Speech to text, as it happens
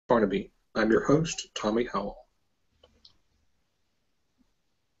Farnaby. I'm your host, Tommy Howell.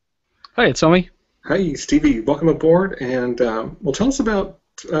 Hi, Tommy. Hi, Stevie. Welcome aboard, and well, tell us about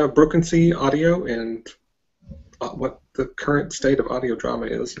Broken Sea Audio and what the current state of audio drama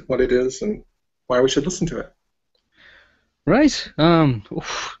is, what it is, and why we should listen to it. Right.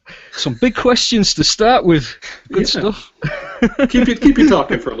 Some big questions to start with. Good stuff. keep you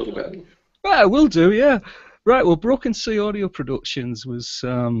talking for a little bit. I will do, yeah. Right. Well, Broken Sea Audio Productions was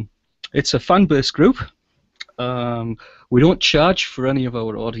it's a fan-based group. We don't charge for any of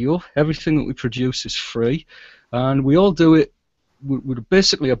our audio. Everything that we produce is free, and we all do it. We're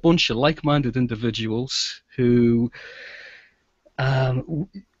basically a bunch of like-minded individuals who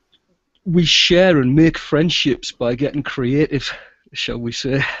we share and make friendships by getting creative, shall we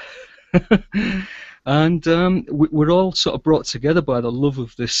say. And we're all sort of brought together by the love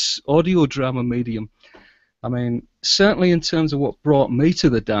of this audio drama medium. I mean, certainly in terms of what brought me to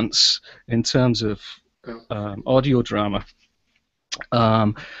the dance, in terms of audio drama.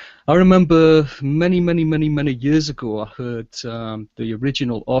 I remember many years ago I heard the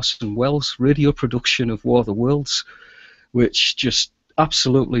original Orson Welles radio production of War of the Worlds, which just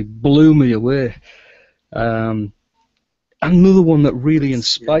absolutely blew me away. Another one that really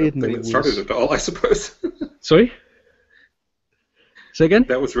inspired me was... started it all, I suppose. Sorry? Say again?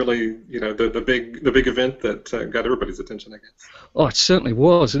 That was really, the big event that got everybody's attention, I guess. Oh, it certainly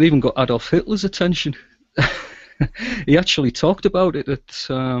was. It even got Adolf Hitler's attention. He actually talked about it at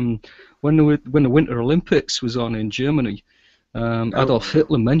when the Winter Olympics was on in Germany. Adolf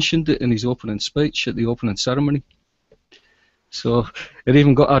Hitler mentioned it in his opening speech at the opening ceremony. So it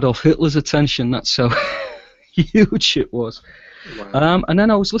even got Adolf Hitler's attention. That's how huge it was. Wow. And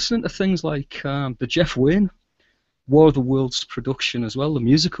then I was listening to things like the Jeff Wayne War of the Worlds production as well, the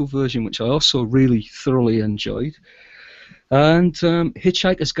musical version, which I also really thoroughly enjoyed. And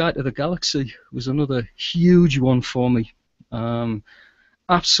Hitchhiker's Guide to the Galaxy was another huge one for me.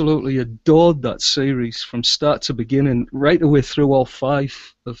 Absolutely adored that series from start to beginning, right the way through all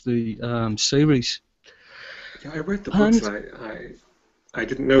 5 of the series. Yeah, I read the books, and I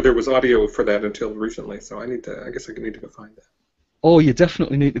didn't know there was audio for that until recently, so I guess I need to go find that. Oh, you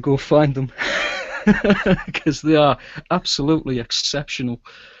definitely need to go find them, because they are absolutely exceptional.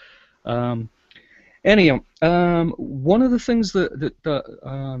 Anyhow, one of the things that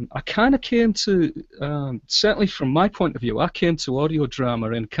I kind of came to, certainly from my point of view, I came to audio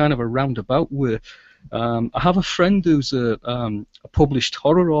drama in kind of a roundabout way. I have a friend who's a published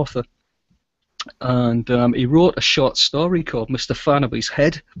horror author, and he wrote a short story called Mr. Farnaby's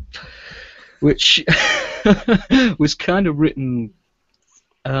Head, which was kind of written,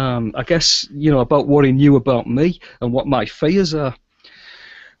 I guess, about what he knew about me and what my fears are.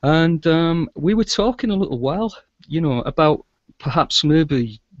 And we were talking a little while, about perhaps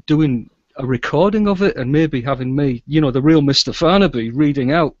maybe doing a recording of it and maybe having me, the real Mr. Farnaby,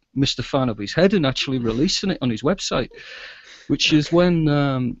 reading out Mr. Farnaby's Head and actually releasing it on his website, which is when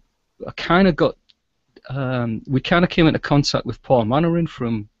I kind of got, we kind of came into contact with Paul Mannering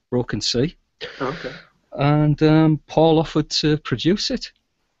from Broken Sea. Okay. And Paul offered to produce it.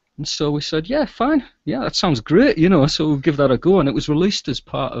 And so we said, yeah, fine. Yeah, that sounds great, so we'll give that a go. And it was released as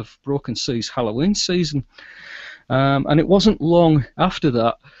part of Broken Sea's Halloween season. And it wasn't long after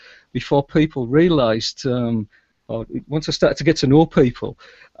that before people realised, or once I started to get to know people,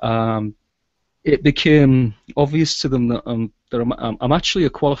 it became obvious to them that I'm actually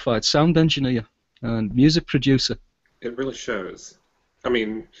a qualified sound engineer and music producer. It really shows. I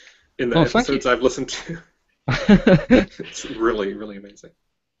mean, in the episodes I've listened to, it's really, really amazing.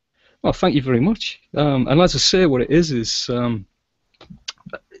 Well, thank you very much. And as I say, what it is I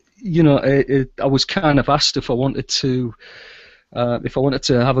was kind of asked if I wanted to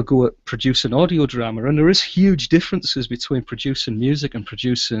have a go at producing audio drama, and there is huge differences between producing music and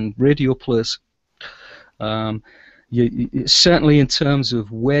producing radio plays. Certainly in terms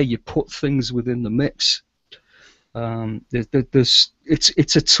of where you put things within the mix,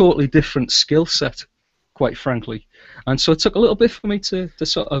 it's a totally different skill set, quite frankly. And so it took a little bit for me to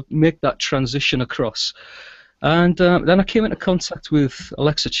sort of make that transition across. And then I came into contact with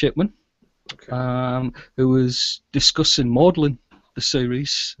Alexa Chipman, who was discussing Maudlin, the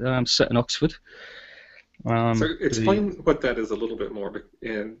series set in Oxford. So explain what that is a little bit more.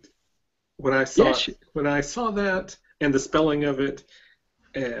 And when I saw that and the spelling of it,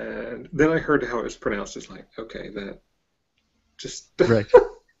 and then I heard how it was pronounced, it's like, okay, that just... Right.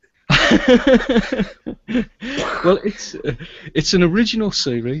 Well, it's an original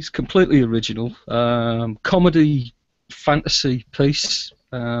series, completely original, comedy fantasy piece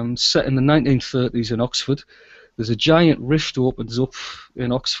set in the 1930s in Oxford, there's a giant rift opens up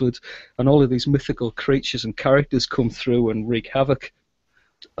in Oxford, and all of these mythical creatures and characters come through and wreak havoc.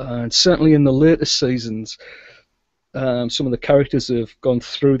 And certainly in the later seasons, some of the characters have gone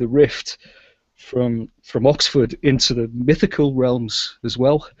through the rift from Oxford into the mythical realms as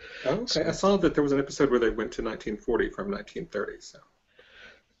well. Oh, okay. So, I saw that there was an episode where they went to 1940 from 1930.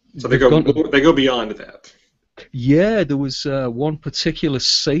 So they go beyond that. Yeah, there was one particular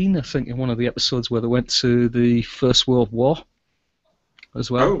scene, I think, in one of the episodes where they went to the First World War as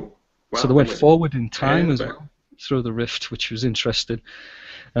well. Oh, wow. So they went forward in time as well through the rift, which was interesting.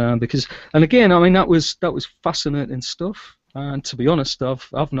 Because, and again, I mean, that was fascinating stuff. And to be honest,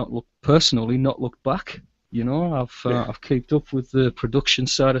 I've not looked back. You know, I've kept up with the production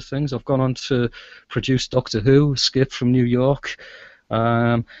side of things. I've gone on to produce Doctor Who, Escape from New York.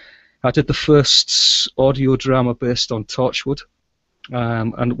 I did the first audio drama based on Torchwood.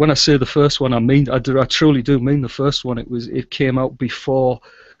 And when I say the first one, I truly do mean the first one. It came out before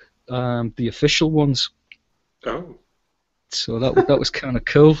the official ones. Oh. So that was kind of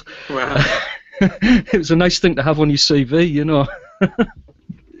cool. Wow. It was a nice thing to have on your CV, you know.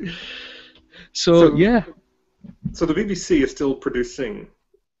 So yeah. So the BBC is still producing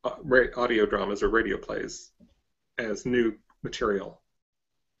audio dramas or radio plays as new material.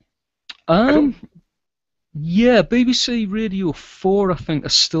 Yeah, BBC Radio 4, I think, are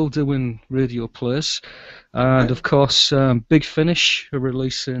still doing radio plays, and of course, Big Finish are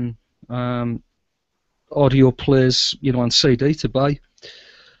releasing audio plays, you know, on CD to buy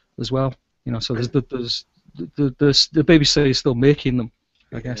as well. You know, so there's the BBC is still making them,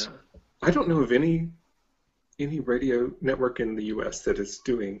 I guess. I don't know of any radio network in the US that is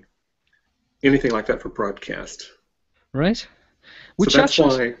doing anything like that for broadcast. Right. Which so that's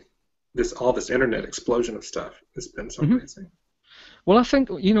why all this internet explosion of stuff has been so amazing. Well, I think,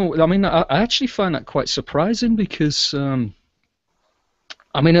 you know, I mean, I actually find that quite surprising because, I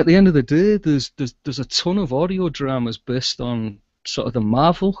mean, at the end of the day, there's a ton of audio dramas based on sort of the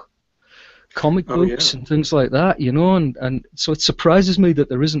Marvel comic books and things like that, you know, and so it surprises me that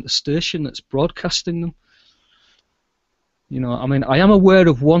there isn't a station that's broadcasting them. You know, I mean, I am aware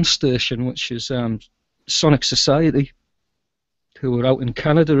of one station, which is Sonic Society, who are out in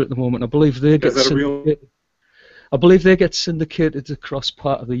Canada at the moment. I believe they get syndicated across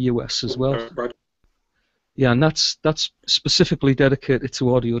part of the US as well. Right. Yeah, and that's specifically dedicated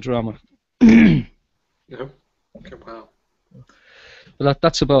to audio drama. Yeah. Okay. Wow. But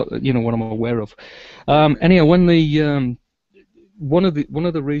that's about, you know, what I'm aware of. Anyhow, when the one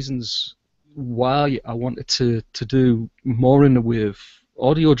of the reasons why I wanted to do more in the way of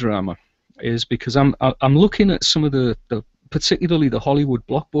audio drama is because I'm looking at some of the particularly the Hollywood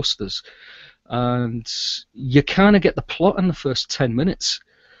blockbusters, and you kind of get the plot in the first 10 minutes,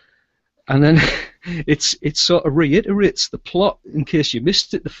 and then it sort of reiterates the plot in case you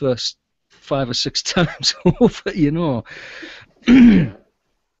missed it the first 5 or 6 times over, you know.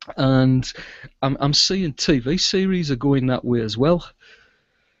 And I'm seeing TV series are going that way as well,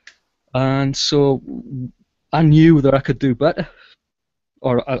 and so I knew that I could do better,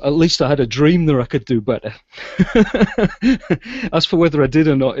 or at least I had a dream that I could do better. As for whether I did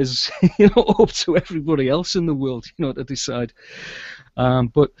or not is, you know, up to everybody else in the world, you know, to decide.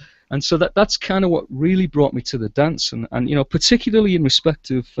 And so that's kind of what really brought me to the dance, and you know, particularly in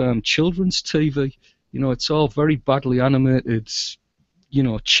respect of children's TV. You know, it's all very badly animated, you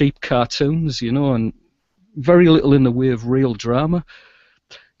know, cheap cartoons, you know, and very little in the way of real drama.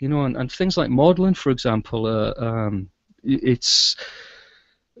 You know, and things like Maudlin, for example, it's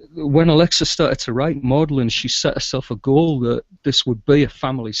when Alexa started to write Maudlin, she set herself a goal that this would be a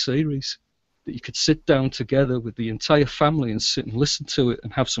family series, that you could sit down together with the entire family and sit and listen to it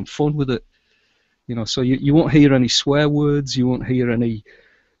and have some fun with it. You know, so you won't hear any swear words, you won't hear any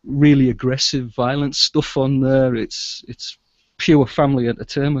really aggressive, violent stuff on there. It's pure family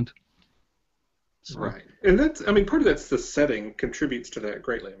entertainment. So. Right, and that's, I mean, part of that's the setting contributes to that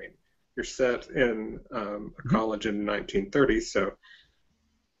greatly. I mean, you're set in a college in 1930s, so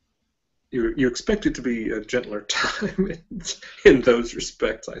you expect it to be a gentler time in those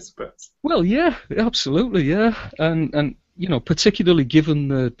respects, I suppose. Well, yeah, absolutely, yeah, and you know, particularly given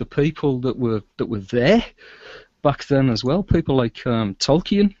the people that were there back then as well, people like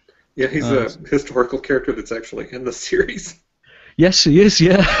Tolkien. Yeah, he's a historical character that's actually in the series. Yes, he is.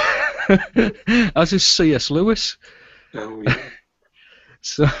 Yeah, as is C.S. Lewis. Oh yeah.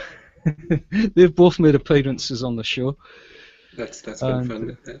 So they've both made appearances on the show. That's been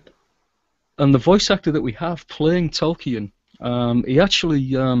fun. And the voice actor that we have playing Tolkien, we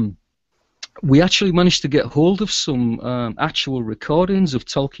actually managed to get hold of some actual recordings of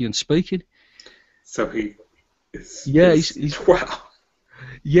Tolkien speaking. So he Wow.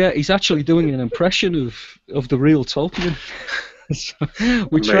 Yeah, he's actually doing an impression of the real Tolkien. So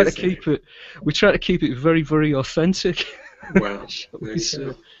we try to keep it very, very authentic. Wow. There you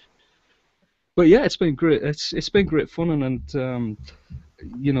go. But yeah, it's been great. It's been great fun, and from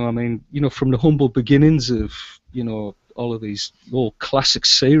the humble beginnings of all of these old classic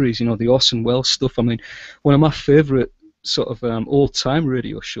series, the Orson Welles stuff. I mean, one of my favourite sort of old-time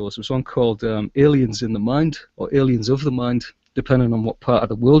radio shows was one called Aliens in the Mind, or Aliens of the Mind, depending on what part of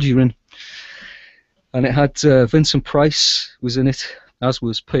the world you're in. And it had Vincent Price was in it, as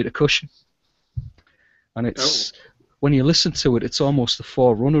was Peter Cushing. And it's when you listen to it, it's almost the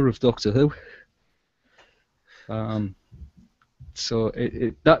forerunner of Doctor Who. So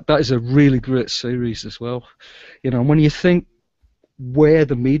that is a really great series as well. And when you think where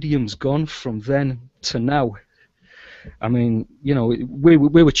the medium's gone from then to now, I mean, we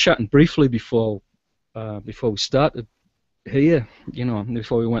were chatting briefly before we started here,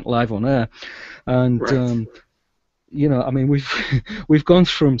 before we went live on air, and right. I mean, we've gone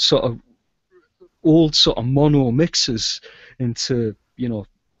from sort of old sort of mono mixers into,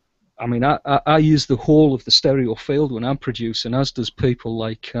 I mean, I use the whole of the stereo field when I'm producing, as does people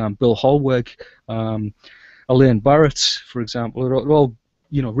like Bill Holweg, Elaine Barrett, for example. They're all,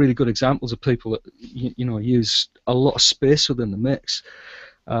 really good examples of people that, use a lot of space within the mix.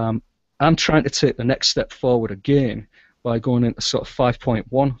 I'm trying to take the next step forward again by going into sort of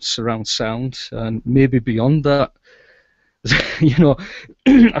 5.1 surround sound, and maybe beyond that.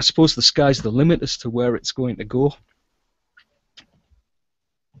 I suppose the sky's the limit as to where it's going to go.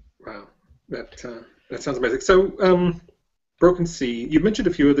 Wow, that sounds amazing. So, Broken Sea, you mentioned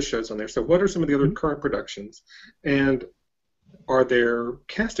a few of the shows on there. So what are some of the other current productions? And are there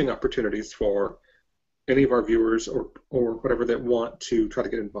casting opportunities for any of our viewers or whatever that want to try to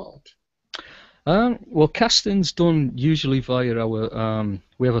get involved? Well, casting's done usually via our,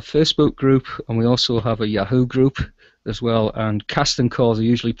 we have a Facebook group, and we also have a Yahoo group as well, and casting calls are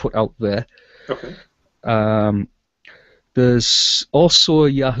usually put out there. Okay. There's also a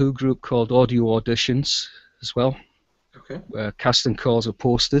Yahoo group called Audio Auditions as well, okay, where casting calls are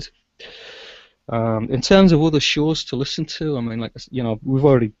posted. In terms of other shows to listen to, I mean, like, we've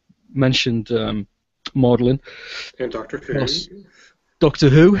already mentioned modelling. And Doctor Who. Doctor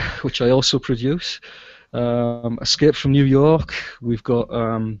Who, which I also produce. Escape from New York. We've got.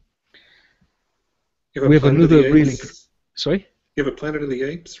 We have another really. Sorry. You have a Planet of the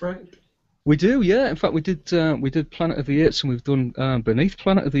Apes, right? We do, yeah. In fact, we did Planet of the Apes, and we've done Beneath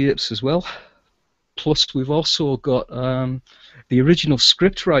Planet of the Apes as well. Plus, we've also got the original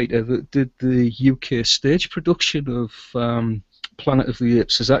scriptwriter that did the UK stage production of Planet of the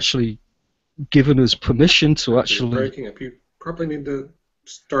Apes has actually given us permission to actually. You're breaking up. You probably need to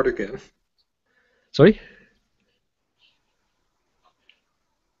start again. Sorry?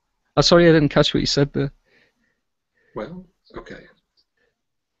 Sorry, I didn't catch what you said there. Well, okay.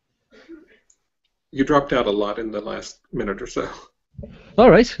 You dropped out a lot in the last minute or so. All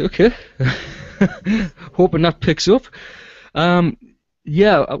right, okay. Hoping that picks up.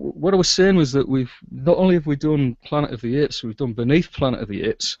 Yeah, what I was saying was that we've not only have we done Planet of the Apes, we've done Beneath Planet of the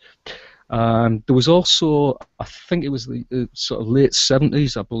Apes. There was also, I think it was the sort of late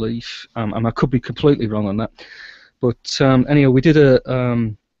 70s, I believe, and I could be completely wrong on that. But anyway, we did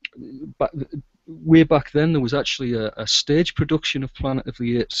way back then there was actually a stage production of Planet of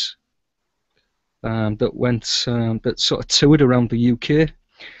the Apes that sort of toured around the UK.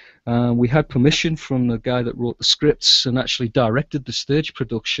 We had permission from the guy that wrote the scripts and actually directed the stage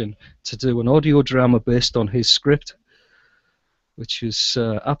production to do an audio drama based on his script, which is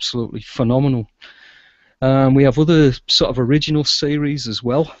absolutely phenomenal. We have other sort of original series as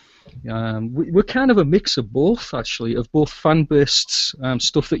well. We're kind of a mix of both, actually, of both fan-based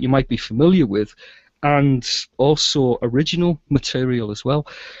stuff that you might be familiar with and also original material as well.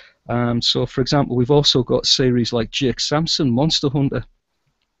 So, for example, we've also got series like Jake Sampson, Monster Hunter,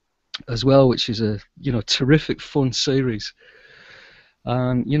 as well, which is a terrific fun series.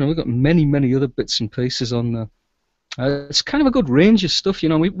 We've got many other bits and pieces on there. It's kind of a good range of stuff.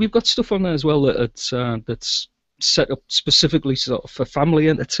 We've got stuff on there as well that's set up specifically sort of for family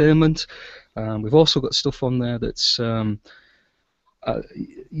entertainment. We've also got stuff on there that's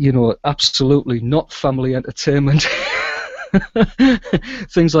absolutely not family entertainment.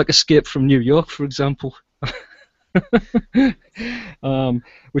 Things like Escape from New York, for example.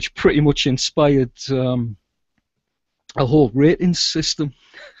 Which pretty much inspired a whole rating system.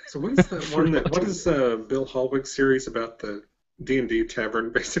 So what is that one? What is Bill Holweg's series about the D&D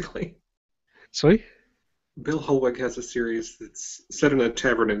tavern, basically? Sorry? Bill Holweg has a series that's set in a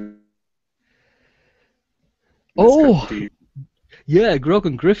tavern in. Oh, yeah, Grog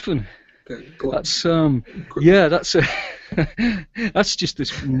and Griffin. That's that's a that's just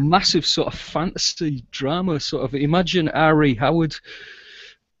this massive sort of fantasy drama, sort of imagine R.E. Howard,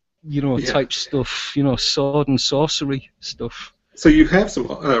 type stuff, sword and sorcery stuff. So you have some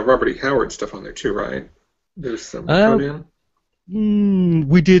Robert E. Howard stuff on there too, right? There's some Conan.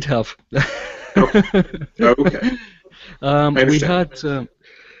 We did have. Okay. We had.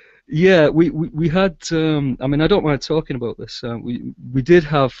 Yeah, we had. I mean, I don't mind talking about this. We did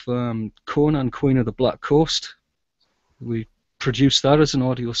have Conan, Queen of the Black Coast. We produced that as an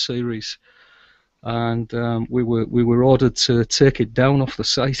audio series, and we were ordered to take it down off the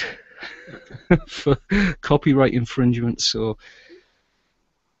site for copyright infringement. So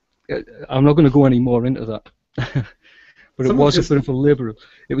I'm not going to go any more into that. But it was a bit of a labor.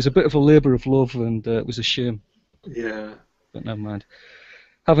 It was a bit of a labor of love, and it was a shame. Yeah. But never mind.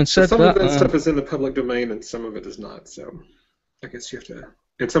 Having said some that, of that stuff is in the public domain, and some of it is not. So I guess you have to.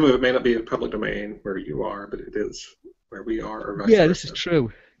 And some of it may not be in public domain where you are, but it is where we are. Or vice versa. This is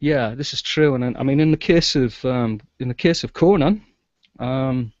true. Yeah, this is true. And I mean, in the case of Conan,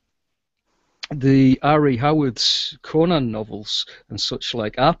 the R.E. Howard's Conan novels and such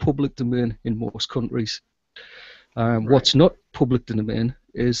like are public domain in most countries. Right. What's not public domain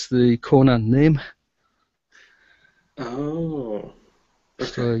is the Conan name. Oh. Okay.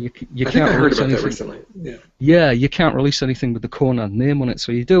 So you I can't think I heard release about anything. that recently. Yeah. Yeah, you can't release anything with the Conan name on it.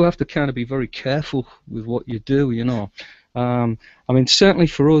 So you do have to kind of be very careful with what you do, I mean, certainly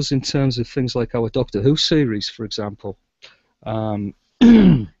for us in terms of things like our Doctor Who series, for example,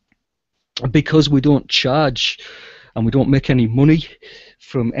 because we don't charge and we don't make any money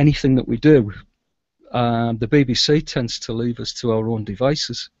from anything that we do, the BBC tends to leave us to our own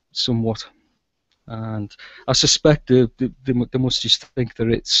devices somewhat. And I suspect they must just think that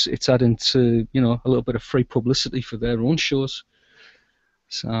it's adding to a little bit of free publicity for their own shows.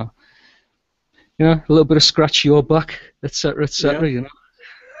 So a little bit of scratch your back, etc., etc. Yeah.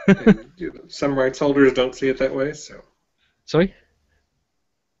 And, some rights holders don't see it that way. So. Sorry.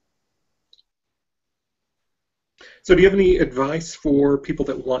 So do you have any advice for people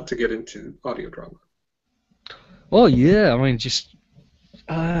that want to get into audio drama? Oh yeah, I mean just.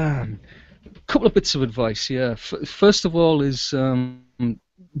 Couple of bits of advice, yeah. First of all is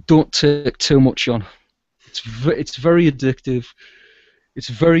don't take too much on. It's very addictive. It's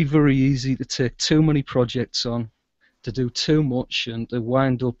very, very easy to take too many projects on, to do too much, and to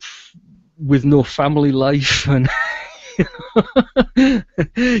wind up with no family life, and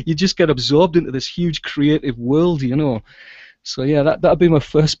you just get absorbed into this huge creative world, So yeah, that'd be my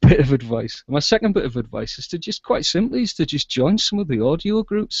first bit of advice. My second bit of advice is to just quite simply join some of the audio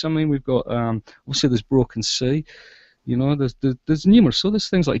groups. I mean, we've got obviously there's Broken Sea, there's numerous other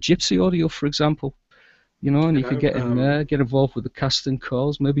things like Gypsy Audio, for example, and you can get in there, get involved with the casting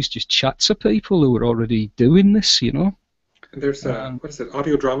calls. Maybe it's just chat to people who are already doing this, There's what is it?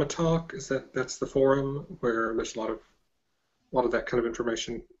 Audiodrama Talk? That's the forum where there's a lot of that kind of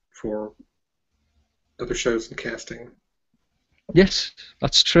information for other shows and casting. Yes,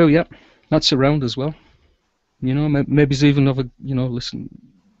 that's true. Yeah, that's around as well. Maybe there's even other,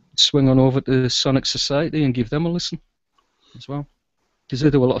 swing on over to Sonic Society and give them a listen as well, because they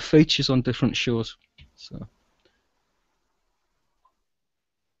do a lot of features on different shows. So.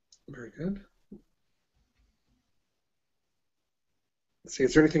 Very good. Let's see,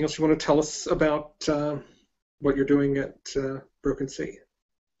 is there anything else you want to tell us about what you're doing at Broken Sea?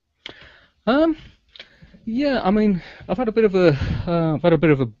 Yeah, I mean, I've had a bit of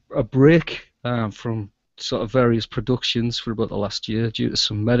a break from sort of various productions for about the last year due to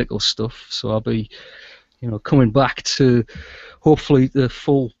some medical stuff. So I'll be, coming back to hopefully the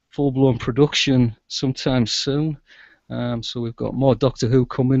full-blown production sometime soon. So we've got more Doctor Who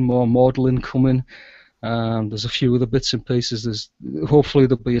coming, more Maudlin coming. There's a few other bits and pieces. Hopefully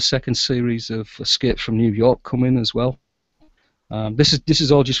there'll be a second series of Escape from New York coming as well. This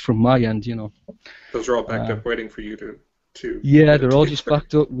is all just from my end, Those are all backed up, waiting for you to. Yeah, they're all just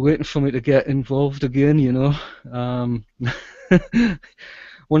backed up, waiting for me to get involved again,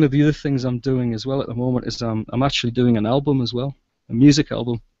 One of the other things I'm doing as well at the moment is I'm actually doing an album as well, a music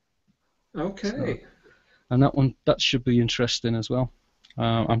album. Okay. So, and that should be interesting as well.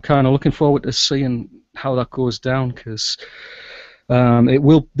 I'm kind of looking forward to seeing how that goes down, because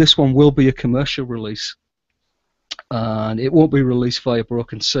this one will be a commercial release. And it won't be released via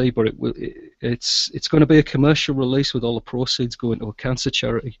Broken Sea, but it's going to be a commercial release with all the proceeds going to a cancer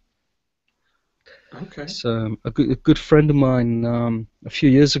charity. Okay. So a good friend of mine, a few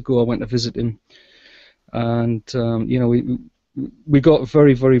years ago, I went to visit him, and we got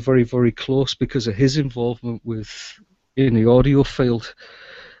very, very, very, very close because of his involvement in the audio field,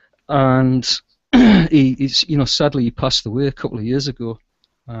 and he's, sadly he passed away a couple of years ago,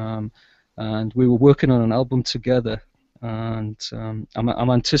 and we were working on an album together, and I'm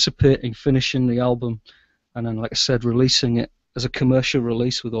anticipating finishing the album, and then, like I said, releasing it as a commercial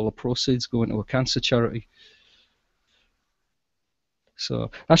release with all the proceeds going to a cancer charity.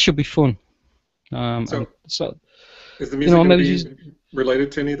 So that should be fun. So is the music going to be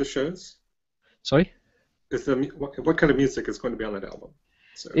related to any of the shows? Sorry? What kind of music is going to be on that album?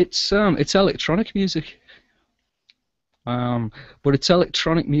 So. It's electronic music. But it's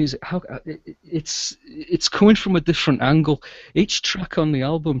electronic music. It's coming from a different angle. Each track on the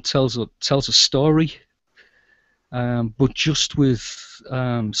album tells a story, but just with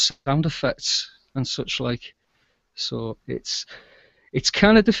sound effects and such like. So it's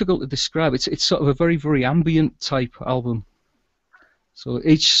kind of difficult to describe. It's sort of a very, very ambient type album. So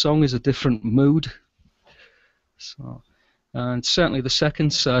each song is a different mood. So, and certainly the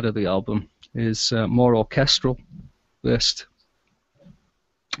second side of the album is more orchestral based.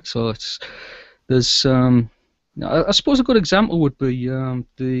 So there's I suppose a good example would be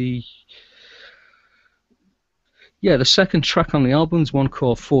the second track on the album is one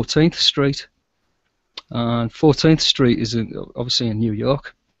called 14th Street. And 14th Street is obviously in New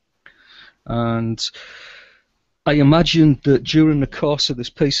York. And I imagined that during the course of this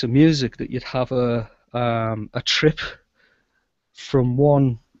piece of music that you'd have a trip from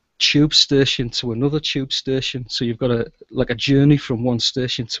one tube station to another tube station. So you've got a journey from one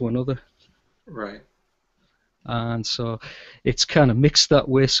station to another. Right. And so it's kind of mixed that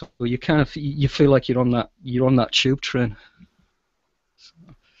way. So you feel like you're on that tube train.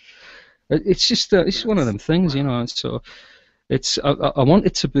 It's just it's one of them things, So I want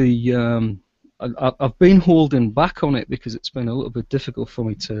it to be. I've been holding back on it because it's been a little bit difficult for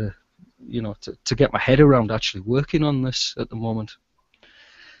me to get my head around actually working on this at the moment.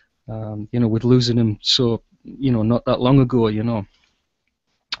 With losing him so not that long ago,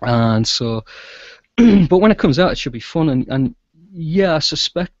 and so. But when it comes out, it should be fun, and yeah, I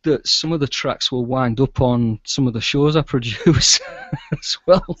suspect that some of the tracks will wind up on some of the shows I produce as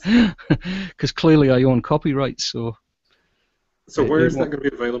well, because clearly I own copyright. So where is that going to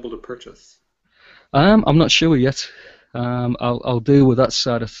be available to purchase? I'm not sure yet. I'll deal with that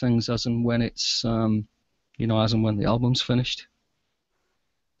side of things as and when it's as and when the album's finished.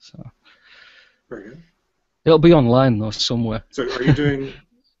 So very good. It'll be online though somewhere. So are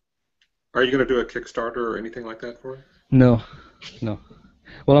you going to do a Kickstarter or anything like that for it? No.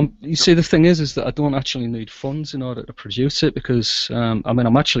 Well, you see, the thing is that I don't actually need funds in order to produce it because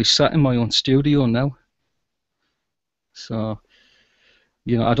I'm actually sat in my own studio now. So,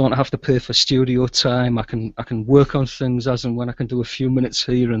 I don't have to pay for studio time. I can work on things as and when. I can do a few minutes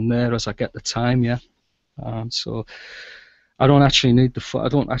here and there as I get the time. Yeah. So I don't actually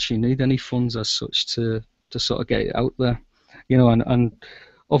need any funds as such to sort of get it out there. And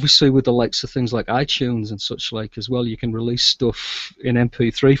obviously with the likes of things like iTunes and such like as well, you can release stuff in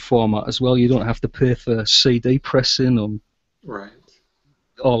MP3 format as well. You don't have to pay for CD pressing or right.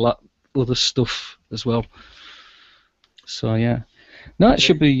 all that other stuff as well. So yeah, no, it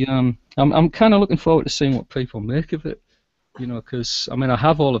should be. I'm kind of looking forward to seeing what people make of it. Because I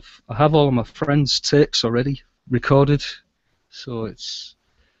have all of my friends' takes already recorded, so it's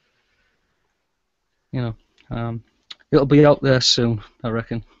it'll be out there soon, I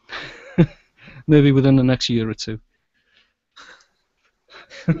reckon. Maybe within the next year or two.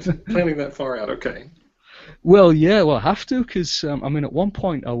 Planning that far out, okay. Well, yeah, I have to, because at one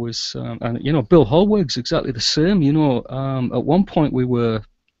point I was, and Bill Holwig's exactly the same. At one point we were,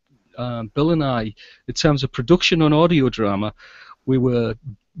 Bill and I, in terms of production on Audiodrama, we were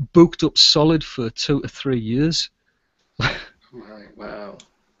booked up solid for 2 to 3 years. Wow.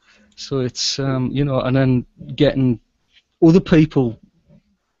 So it's and then getting other people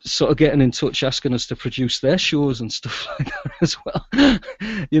sort of getting in touch asking us to produce their shows and stuff like that as well.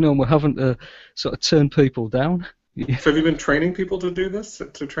 And we're having to sort of turn people down. So have you been training people to do this,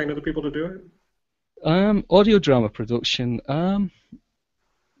 to train other people to do it? Audiodrama production.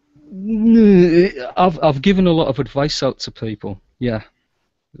 I've given a lot of advice out to people, yeah,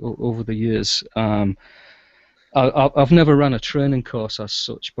 over the years. I've never ran a training course as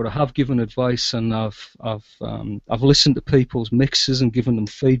such, but I have given advice, and I've listened to people's mixes and given them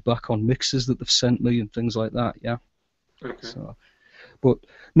feedback on mixes that they've sent me and things like that. Yeah. Okay. So, but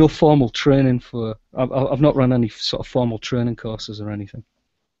no formal training I've not run any sort of formal training courses or anything.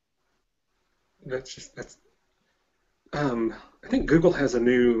 I think Google has a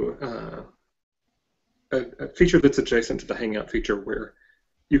new a feature that's adjacent to the Hangout feature where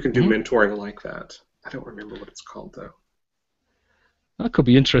you can do mentoring like that. I don't remember what it's called though. That could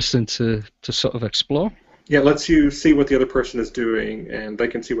be interesting to sort of explore. Yeah, it lets you see what the other person is doing, and they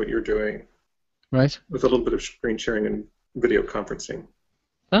can see what you're doing. Right. With a little bit of screen sharing and video conferencing.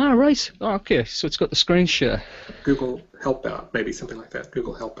 Ah, right. Oh, okay, so it's got the screen share. Google Help Out, maybe something like that.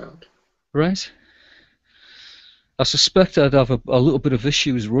 Google Help Out. Right. I suspect I'd have a little bit of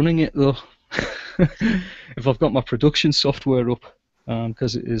issues running it, though, if I've got my production software up,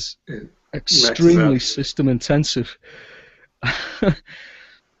 because it is extremely system intensive.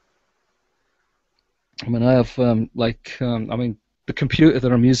 I mean, I have I mean, the computer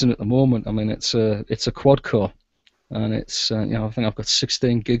that I'm using at the moment. I mean, it's a quad core, and it's you know, I think I've got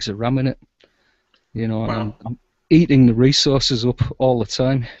 16 gigs of RAM in it. You know, wow. and I'm eating the resources up all the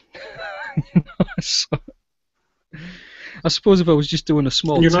time. You know, so I suppose if I was just doing a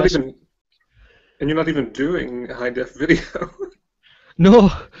small and you're not even doing high def video.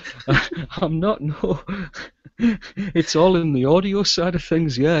 No, I'm not. No, it's all in the audio side of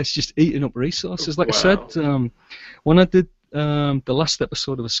things. Yeah, it's just eating up resources. Like I said, when I did the last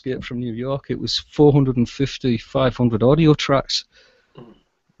episode of Escape from New York, it was 450, 500 audio tracks,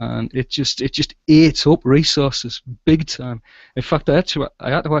 and it just ate up resources big time. In fact, I had to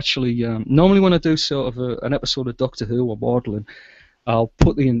actually normally when I do sort of an episode of Doctor Who or Maudlin, I'll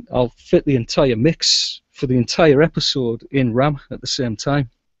fit the entire mix for the entire episode in RAM at the same time.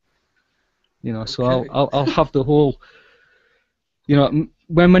 You know, so I'll have the whole. You know,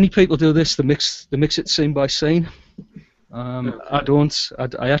 when many people do this, they mix it scene by scene. I don't.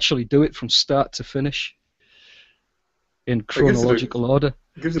 I actually do it from start to finish in chronological order.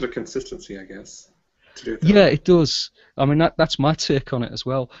 It gives it a consistency, I guess. To do it yeah, it does. I mean, that's my take on it as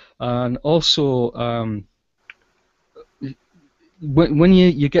well. And also, when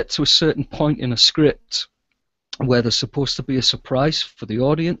you get to a certain point in a script where there's supposed to be a surprise for the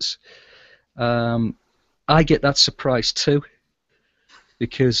audience, I get that surprise too.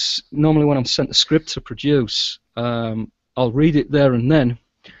 Because normally when I'm sent a script to produce, I'll read it there and then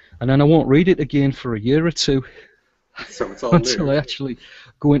I won't read it again for a year or two. So it's all until new. I actually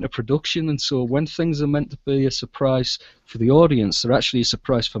go into production. And so when things are meant to be a surprise for the audience, they're actually a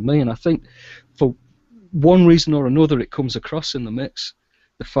surprise for me. And I think for one reason or another, it comes across in the mix,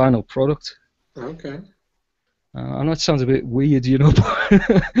 the final product. Okay. I know it sounds a bit weird, you know,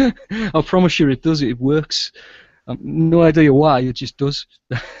 but I promise you it does. It works. No idea why, it just does.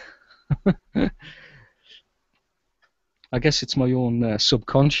 I guess it's my own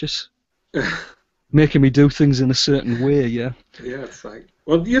subconscious making me do things in a certain way. Yeah. Yeah, it's like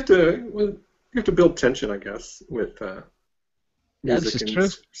you have to build tension, I guess, with music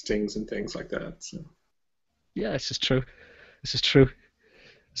and stings and things like that. So. Yeah, this is true. This is true.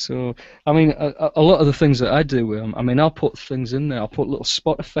 So, I mean, a lot of the things that I do, I mean, I'll put things in there. I'll put little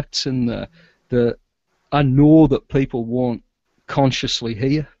spot effects in there that I know that people won't consciously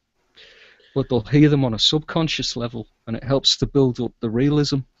hear, but they'll hear them on a subconscious level, and it helps to build up the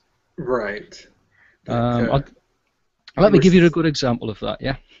realism. Right. Let me give you a good example of that,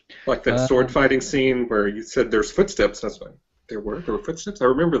 yeah? Like that sword fighting scene where you said there's footsteps. That's why there were footsteps. I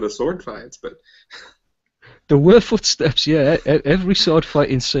remember the sword fights, but... There were footsteps, yeah. Every sword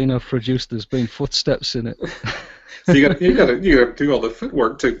fighting scene I've produced, there's been footsteps in it. So you got to do all the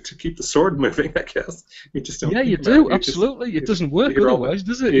footwork to keep the sword moving, I guess. You just don't. Yeah, you do absolutely. It doesn't work otherwise,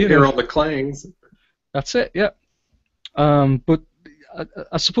 does it? You hear all the clangs. That's it, yeah. But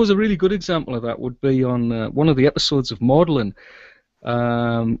I suppose a really good example of that would be on one of the episodes of Maudlin.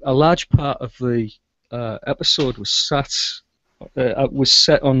 A large part of the episode was set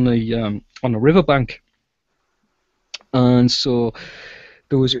on the riverbank. And so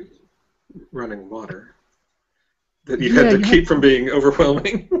there was running water that you had to keep from being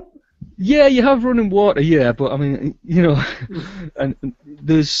overwhelming. Yeah, you have running water, yeah, but I mean, you know, and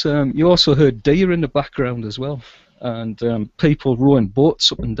there's you also heard deer in the background as well, and people rowing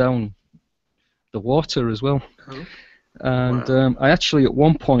boats up and down the water as well. Oh. And Wow. I actually, at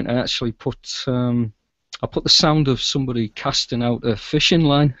one point, put the sound of somebody casting out a fishing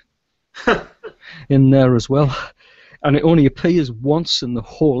line in there as well. And it only appears once in the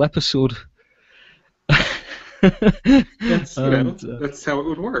whole episode. That's how it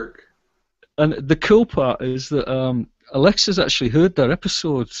would work. And the cool part is that Alexa's actually heard that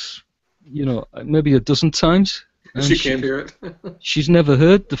episode, you know, maybe a dozen times. And she can't hear it. She's never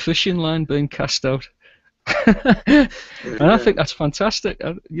heard the fishing line being cast out. And I think that's fantastic.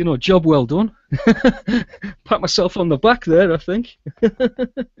 You know, job well done. Pat myself on the back there, I think.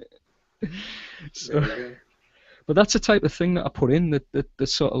 So, But that's the type of thing that I put in, the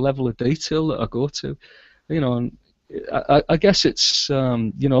sort of level of detail that I go to, and I guess it's, a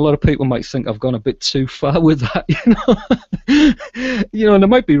lot of people might think I've gone a bit too far with that, and they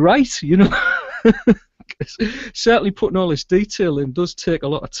might be right, Certainly putting all this detail in does take a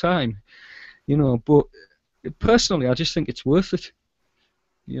lot of time, but personally I just think it's worth it,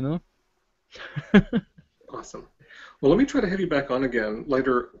 Awesome. Well, let me try to have you back on again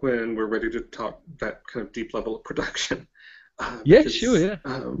later when we're ready to talk that kind of deep level of production. Yeah, sure, yeah.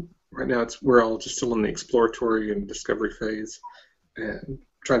 Right now, we're all just still in the exploratory and discovery phase, and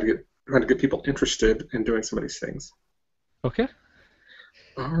trying to get people interested in doing some of these things. Okay.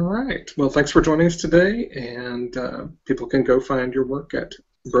 All right. Well, thanks for joining us today, and people can go find your work at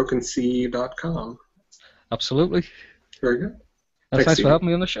brokensea.com. Absolutely. Very good. Thanks for having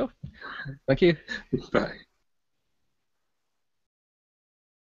me on the show. Thank you. Bye.